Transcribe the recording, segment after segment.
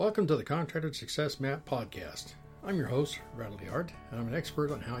Welcome to the Contractor Success Map podcast. I'm your host, Bradley Hart, and I'm an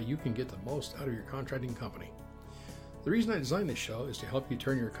expert on how you can get the most out of your contracting company. The reason I designed this show is to help you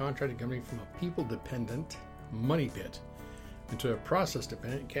turn your contracting company from a people-dependent money pit into a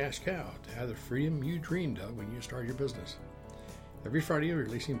process-dependent cash cow to have the freedom you dreamed of when you started your business. Every Friday, we're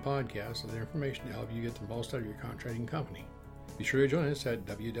releasing podcasts with information to help you get the most out of your contracting company. Be sure to join us at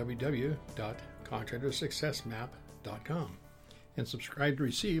www.contractorsuccessmap.com and subscribe to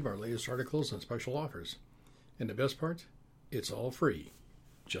receive our latest articles and special offers. And the best part, it's all free,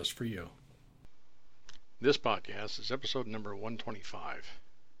 just for you. This podcast is episode number 125,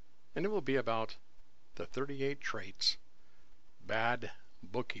 and it will be about the 38 traits bad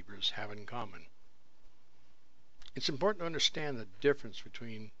bookkeepers have in common. It's important to understand the difference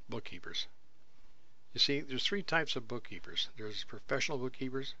between bookkeepers. You see, there's three types of bookkeepers. There's professional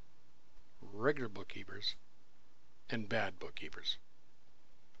bookkeepers, regular bookkeepers, and bad bookkeepers.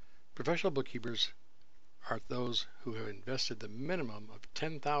 Professional bookkeepers are those who have invested the minimum of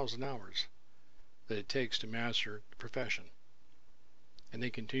 10,000 hours that it takes to master the profession, and they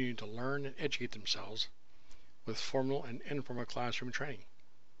continue to learn and educate themselves with formal and informal classroom training,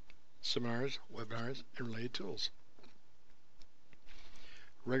 seminars, webinars, and related tools.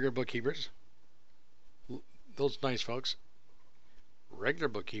 Regular bookkeepers, those nice folks, regular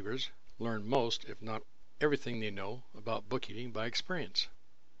bookkeepers learn most, if not everything they know about bookkeeping by experience,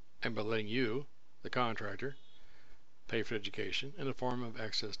 and by letting you, the contractor, pay for education in the form of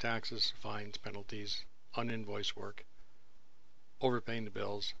excess taxes, fines, penalties, uninvoiced work, overpaying the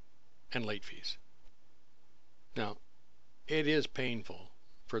bills, and late fees. Now, it is painful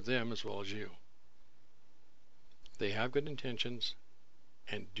for them as well as you. They have good intentions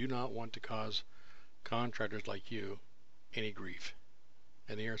and do not want to cause contractors like you any grief,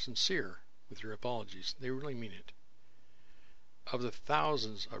 and they are sincere with your apologies. They really mean it. Of the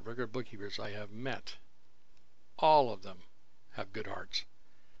thousands of regular bookkeepers I have met, all of them have good hearts,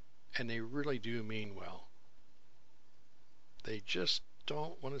 and they really do mean well. They just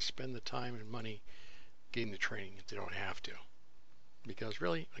don't want to spend the time and money getting the training if they don't have to. Because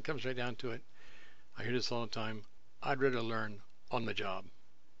really, when it comes right down to it, I hear this all the time, I'd rather learn on the job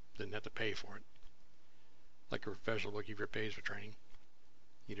than have to pay for it. Like a professional bookkeeper pays for training,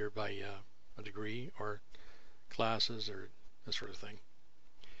 either by a degree or classes or that sort of thing.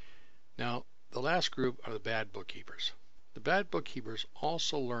 Now, the last group are the bad bookkeepers. The bad bookkeepers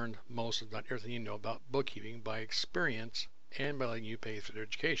also learned most, if not everything you know about bookkeeping by experience and by letting you pay for their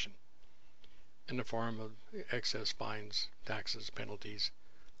education in the form of excess fines, taxes, penalties,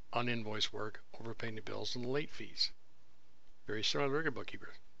 uninvoiced work, overpaying the bills, and the late fees. Very similar to regular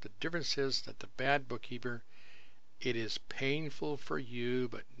bookkeepers. The difference is that the bad bookkeeper, it is painful for you,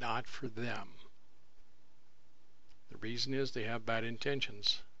 but not for them. The reason is they have bad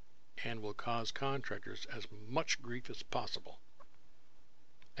intentions and will cause contractors as much grief as possible.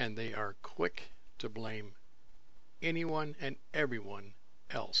 And they are quick to blame anyone and everyone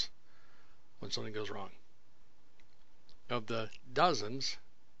else when something goes wrong. Of the dozens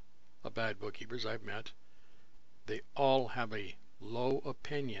of bad bookkeepers I've met, they all have a low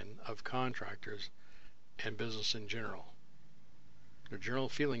opinion of contractors and business in general. Their general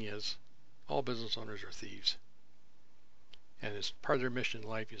feeling is all business owners are thieves, and as part of their mission in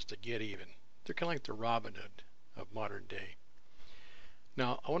life is to get even. They're kind of like the Robin Hood of modern day.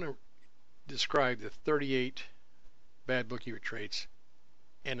 Now, I want to describe the 38 bad bookkeeper traits,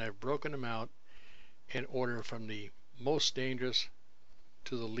 and I've broken them out in order from the most dangerous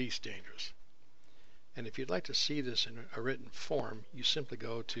to the least dangerous. And if you'd like to see this in a written form, you simply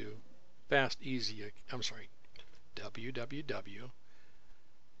go to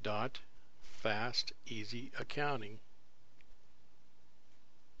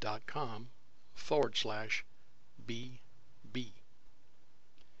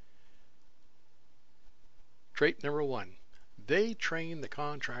Trait number 1. They train the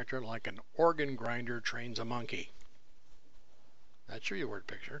contractor like an organ grinder trains a monkey. That's your word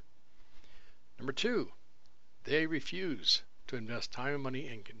picture. Number 2. They refuse to invest time and money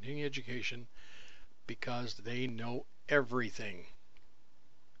in continuing education because they know everything.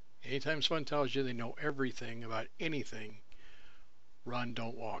 Anytime someone tells you they know everything about anything, run,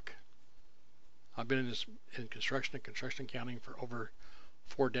 don't walk. I've been in construction and construction accounting for over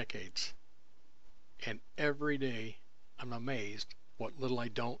 4 decades, and every day I'm amazed what little I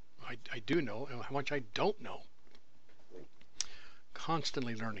do know and how much I don't know.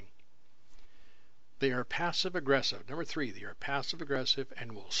 Constantly learning. They are passive aggressive. Number 3, they are passive aggressive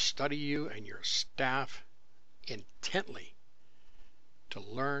and will study you and your staff intently to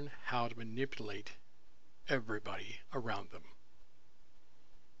learn how to manipulate everybody around them.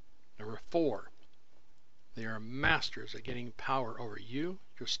 4, they are masters at getting power over you,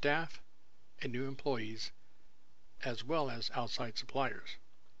 your staff, and new employees, as well as outside suppliers.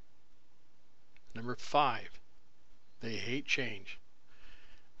 Number 5, they hate change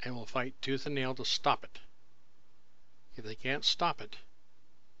and will fight tooth and nail to stop it. If they can't stop it,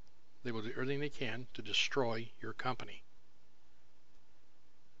 they will do everything they can to destroy your company.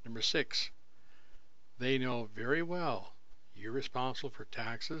 Number 6, they know very well you're responsible for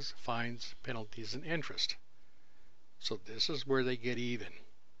taxes, fines, penalties, and interest. So this is where they get even.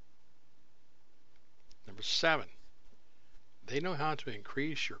 Number 7, they know how to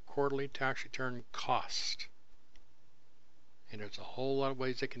increase your quarterly tax return cost. And there's a whole lot of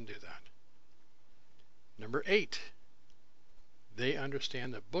ways they can do that. Number 8, they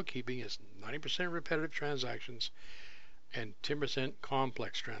understand that bookkeeping is 90% repetitive transactions and 10%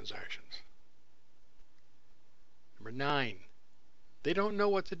 complex transactions. Number 9, they don't know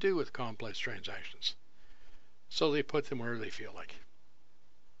what to do with complex transactions, so they put them where they feel like.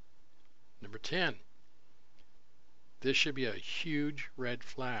 Number 10, this should be a huge red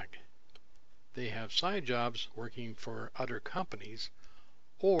flag. They have side jobs working for other companies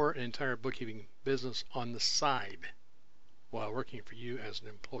or an entire bookkeeping business on the side while working for you as an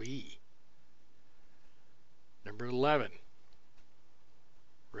employee. Number 11,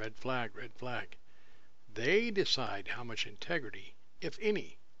 red flag, red flag. They decide how much integrity, if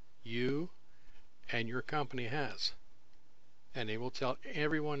any, you and your company has, and they will tell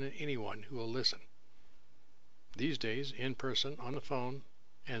everyone and anyone who will listen. These days, in person, on the phone,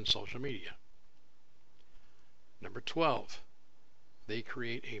 and social media. Number 12, they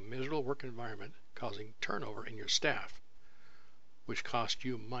create a miserable work environment causing turnover in your staff, which costs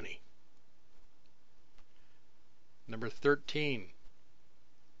you money. Number 13,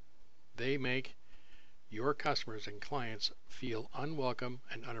 they make your customers and clients feel unwelcome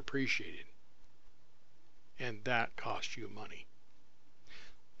and unappreciated, and that costs you money.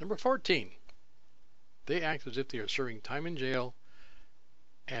 Number 14, they act as if they are serving time in jail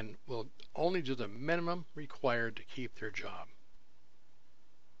and will only do the minimum required to keep their job.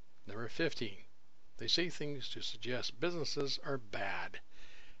 Number 15, they say things to suggest businesses are bad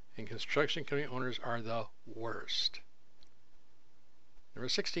and construction company owners are the worst. Number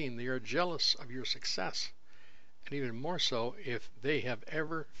 16, they are jealous of your success, and even more so if they have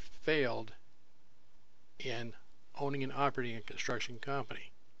ever failed in owning and operating a construction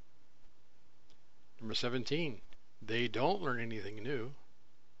company. Number 17, they don't learn anything new.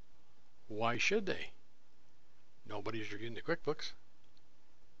 Why should they? Nobody's reviewing the QuickBooks.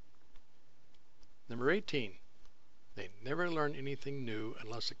 Number 18, they never learn anything new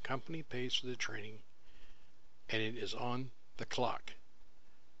unless the company pays for the training and it is on the clock.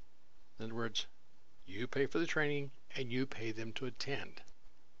 In other words, you pay for the training and you pay them to attend.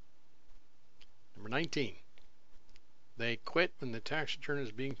 Number 19, they quit when the tax return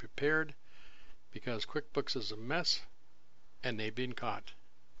is being prepared because QuickBooks is a mess and they've been caught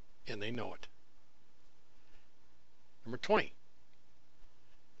and they know it. Number 20,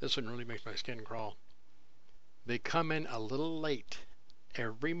 this one really makes my skin crawl. They come in a little late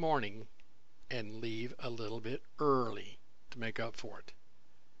every morning and leave a little bit early to make up for it.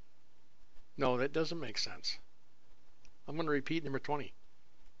 No, that doesn't make sense. I'm going to repeat number 20.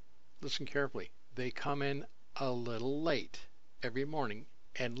 Listen carefully. They come in a little late every morning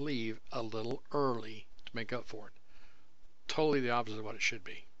and leave a little early to make up for it. Totally the opposite of what it should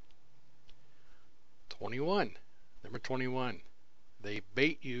be. 21. Number 21. They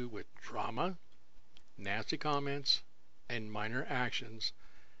bait you with drama, nasty comments, and minor actions,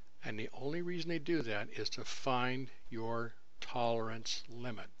 and the only reason they do that is to find your tolerance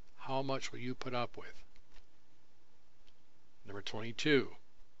limit. How much will you put up with? Number 22.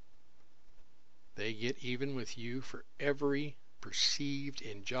 They get even with you for every perceived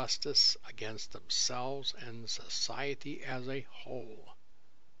injustice against themselves and society as a whole.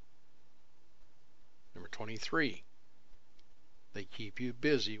 Number 23. They keep you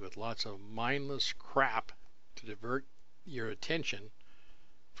busy with lots of mindless crap to divert your attention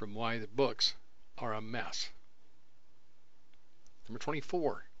from why the books are a mess. Number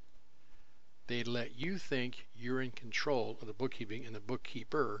 24. They let you think you're in control of the bookkeeping and the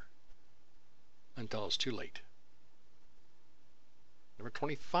bookkeeper until it's too late. Number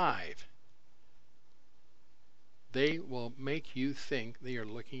 25. They will make you think they are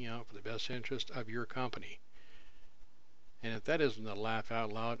looking out for the best interest of your company. And if that isn't a laugh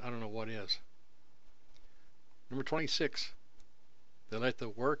out loud, I don't know what is. Number 26. They let the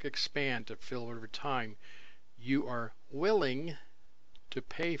work expand to fill whatever time you are willing to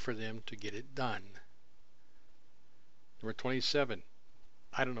pay for them to get it done. Number 27.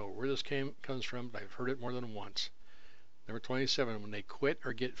 I don't know where this comes from, but I've heard it more than once. Number 27, when they quit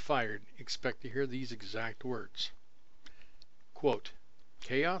or get fired, expect to hear these exact words. Quote,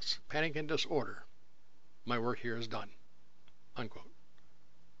 chaos, panic, and disorder. My work here is done. Unquote.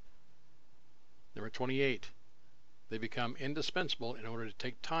 Number 28, they become indispensable in order to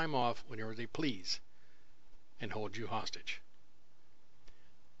take time off whenever they please and hold you hostage.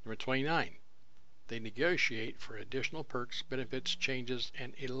 Number 29, they negotiate for additional perks, benefits, changes,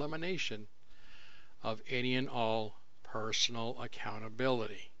 and elimination of any and all personal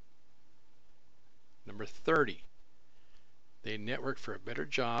accountability. Number 30, they network for a better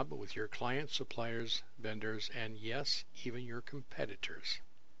job with your clients, suppliers, vendors, and yes, even your competitors.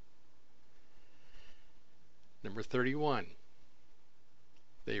 Number 31,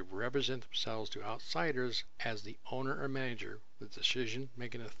 they represent themselves to outsiders as the owner or manager with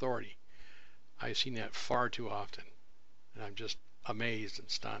decision-making authority. I've seen that far too often, and I'm just amazed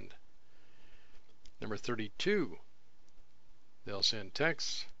and stunned. Number 32, they'll send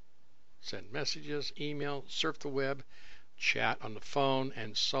texts, send messages, email, surf the web, chat on the phone,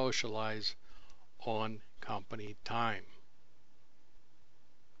 and socialize on company time.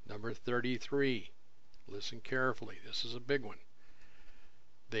 Number 33, listen carefully, this is a big one.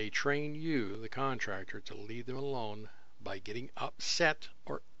 They train you, the contractor, to leave them alone by getting upset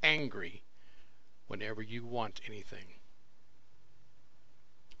or angry whenever you want anything.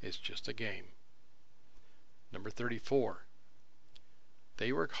 It's just a game. Number 34,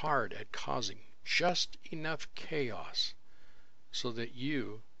 they work hard at causing just enough chaos so that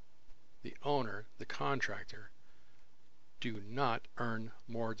you, the owner, the contractor, do not earn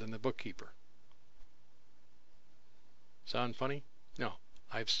more than the bookkeeper. Sound funny? No.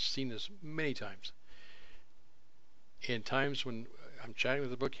 I've seen this many times. In times when I'm chatting with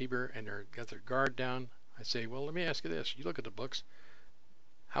the bookkeeper and they've got their guard down, I say, well, let me ask you this. You look at the books.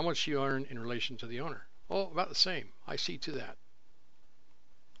 How much do you earn in relation to the owner? Oh, about the same. I see to that.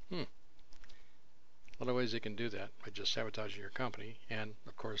 A lot of ways they can do that by just sabotaging your company. And,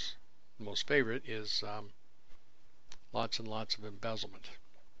 of course, the most favorite is lots and lots of embezzlement.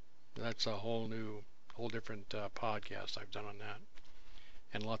 That's a whole different podcast I've done on that.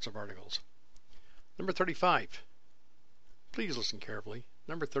 And lots of articles. Number 35. Please listen carefully.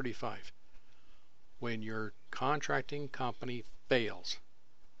 Number 35. When your contracting company fails,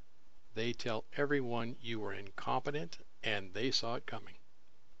 they tell everyone you were incompetent and they saw it coming.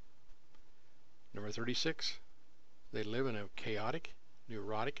 Number 36. They live in a chaotic,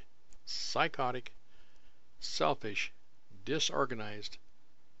 neurotic, psychotic, selfish, disorganized,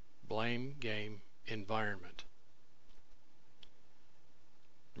 blame game environment.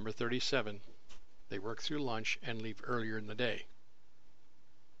 Number 37, they work through lunch and leave earlier in the day.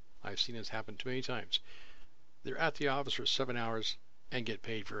 I've seen this happen too many times. They're at the office for 7 hours and get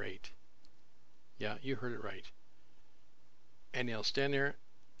paid for 8. Yeah, you heard it right. And they'll stand there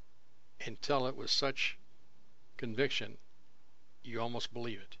and tell it with such conviction, you almost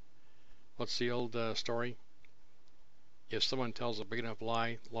believe it. What's the old story? If someone tells a big enough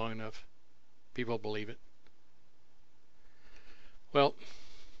lie long enough, people believe it. Well,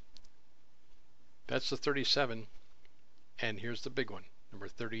 that's the 37, and here's the big one, number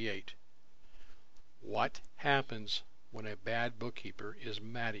 38. What happens when a bad bookkeeper is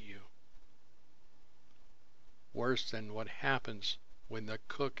mad at you? Worse than what happens when the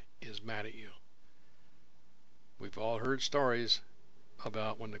cook is mad at you. We've all heard stories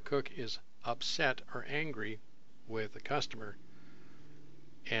about when the cook is upset or angry with the customer,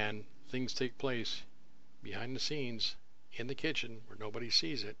 and things take place behind the scenes in the kitchen where nobody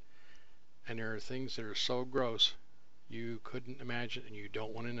sees it. And there are things that are so gross you couldn't imagine and you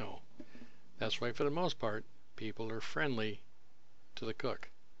don't want to know. That's why for the most part people are friendly to the cook.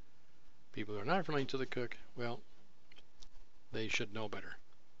 People who are not friendly to the cook, well, they should know better.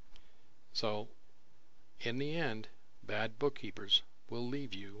 So in the end, bad bookkeepers will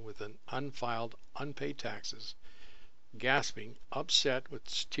leave you with an unfiled, unpaid taxes, gasping, upset with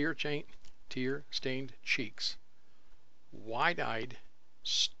tear-stained cheeks, wide-eyed,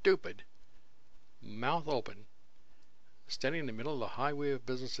 stupid, mouth open, standing in the middle of the highway of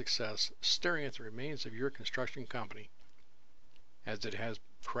business success, staring at the remains of your construction company as it has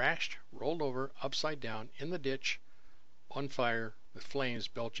crashed, rolled over, upside down, in the ditch, on fire, with flames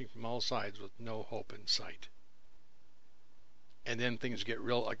belching from all sides with no hope in sight. And then things get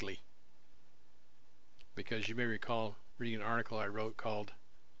real ugly. Because you may recall reading an article I wrote called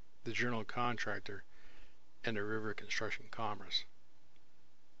The Journal Contractor and the River Construction Commerce,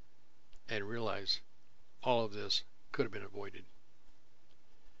 and realize all of this could have been avoided.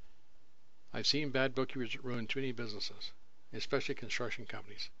 I've seen bad bookkeepers ruin too many businesses. especially construction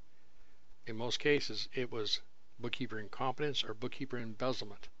companies. In most cases, it was bookkeeper incompetence or bookkeeper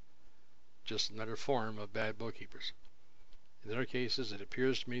embezzlement, just another form of bad bookkeepers. In other cases, it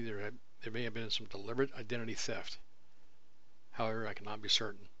appears to me there may have been some deliberate identity theft. However, I cannot be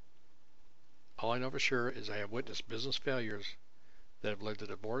certain. All I know for sure is I have witnessed business failures that have led to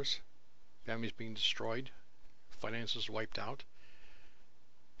divorce, families being destroyed, finances wiped out,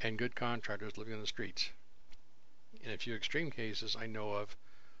 and good contractors living on the streets. In a few extreme cases, I know of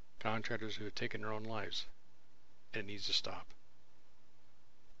contractors who have taken their own lives, and it needs to stop.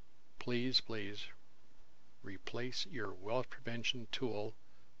 Please, please, replace your wealth prevention tool,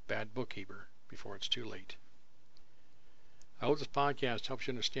 bad bookkeeper, before it's too late. I hope this podcast helps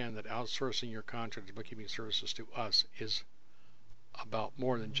you understand that outsourcing your contractor bookkeeping services to us is about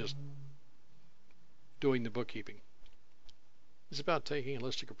more than just doing the bookkeeping. It's about taking a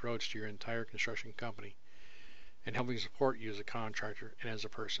holistic approach to your entire construction company and helping support you as a contractor and as a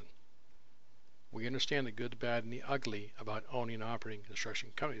person. We understand the good, the bad, and the ugly about owning and operating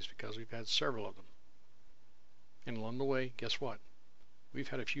construction companies because we've had several of them. And along the way, guess what? We've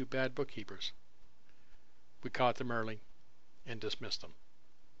had a few bad bookkeepers. We caught them early and dismissed them.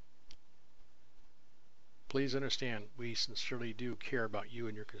 Please understand, we sincerely do care about you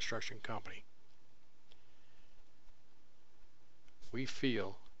and your construction company. We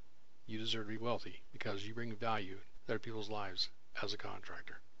feel you deserve to be wealthy because you bring value to other people's lives as a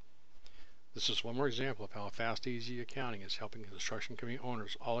contractor. This is one more example of how Fast Easy Accounting is helping construction company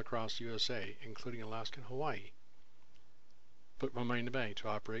owners all across the USA, including Alaska and Hawaii, put more money in the bank to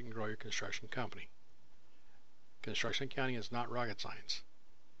operate and grow your construction company. Construction accounting is not rocket science.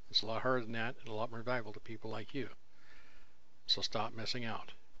 It's a lot harder than that and a lot more valuable to people like you. So stop missing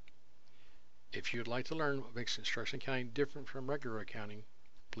out. If you'd like to learn what makes construction accounting different from regular accounting,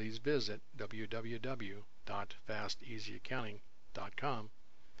 please visit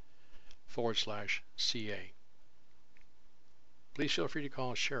www.fasteasyaccounting.com/CA. Please feel free to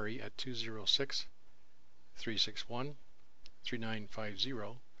call Sherry at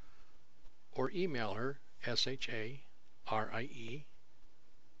 206-361-3950 or email her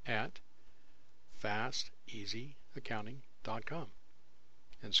sharie@fasteasyaccounting.com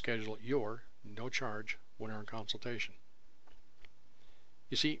and schedule your no-charge 1-hour consultation.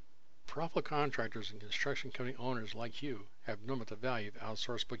 You see, profitable contractors and construction company owners like you have known about the value of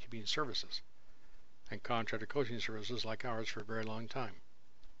outsourced bookkeeping services and contractor coaching services like ours for a very long time,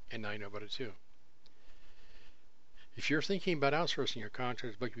 and now you know about it too. If you're thinking about outsourcing your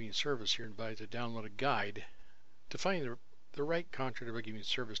contractor bookkeeping service, you're invited to download a guide to finding the right contractor bookkeeping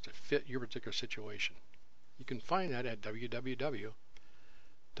service to fit your particular situation. You can find that at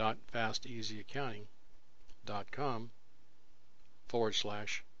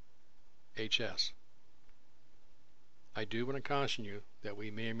www.fasteasyaccounting.com/HS. I do want to caution you that we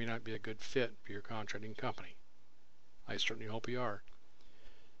may or may not be a good fit for your contracting company. I certainly hope we are.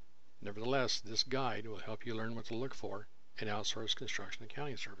 Nevertheless, this guide will help you learn what to look for in outsourced construction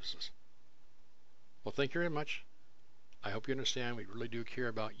accounting services. Well, thank you very much. I hope you understand we really do care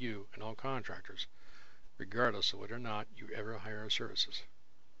about you and all contractors, regardless of whether or not you ever hire our services.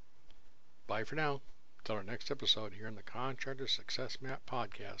 Bye for now. Till our next episode here on the Contractor Success Map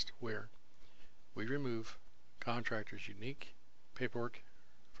podcast, where we remove contractors' unique paperwork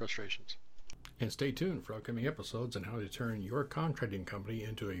frustrations. And stay tuned for upcoming episodes on how to turn your contracting company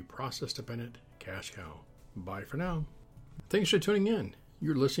into a process-dependent cash cow. Bye for now. Thanks for tuning in.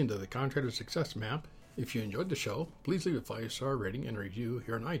 You're listening to the Contractor Success Map. If you enjoyed the show, please leave a 5-star rating and review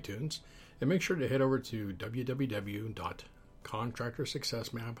here on iTunes, and make sure to head over to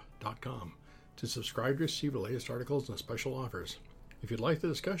www.contractorsuccessmap.com to subscribe to receive the latest articles and special offers. If you'd like to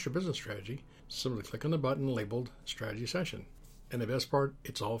discuss your business strategy, simply click on the button labeled Strategy Session. And the best part,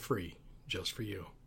 it's all free, just for you.